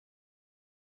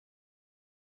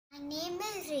My name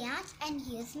is Reyansh and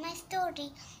here's my story,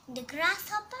 The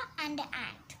Grasshopper and the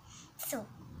Ant. So,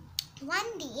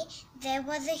 one day there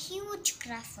was a huge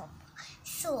grasshopper.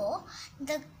 So,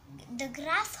 the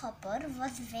grasshopper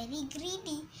was very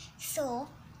greedy. So,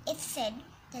 it said,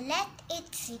 let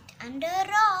it sit under a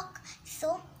rock.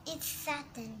 So, it sat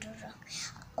under a rock.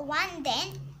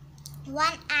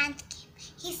 One ant came.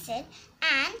 He said,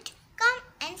 Ant, come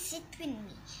and sit with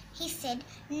me. He said,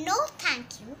 no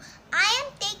thank you. I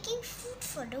am taking food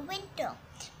for the winter.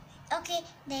 Okay,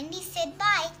 then he said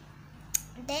bye.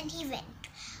 Then he went.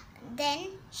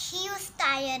 Then he was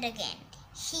tired again.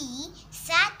 He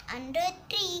sat under a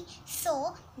tree.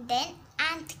 So then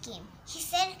ant came. He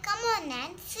said, come on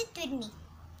ant, sit with me.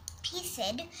 He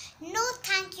said, no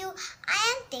thank you,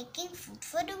 I am taking food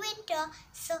for the winter.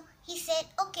 So he said,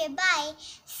 okay, bye.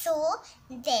 So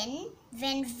then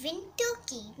when winter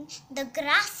came, the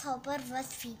grasshopper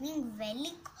was feeling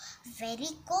very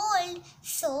cold.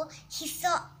 So he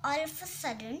saw, all of a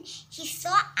sudden, he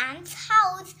saw ant's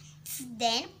house. So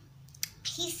then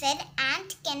he said,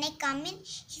 Ant, can I come in?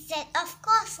 He said, of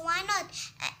course, why not?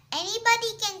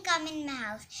 Anybody can come in my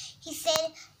house. He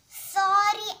said,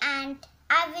 sorry Ant,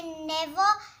 I will never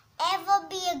ever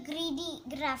be a greedy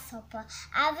grasshopper.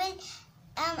 I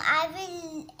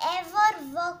will ever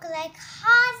work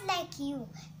hard like you.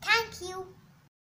 Thank you.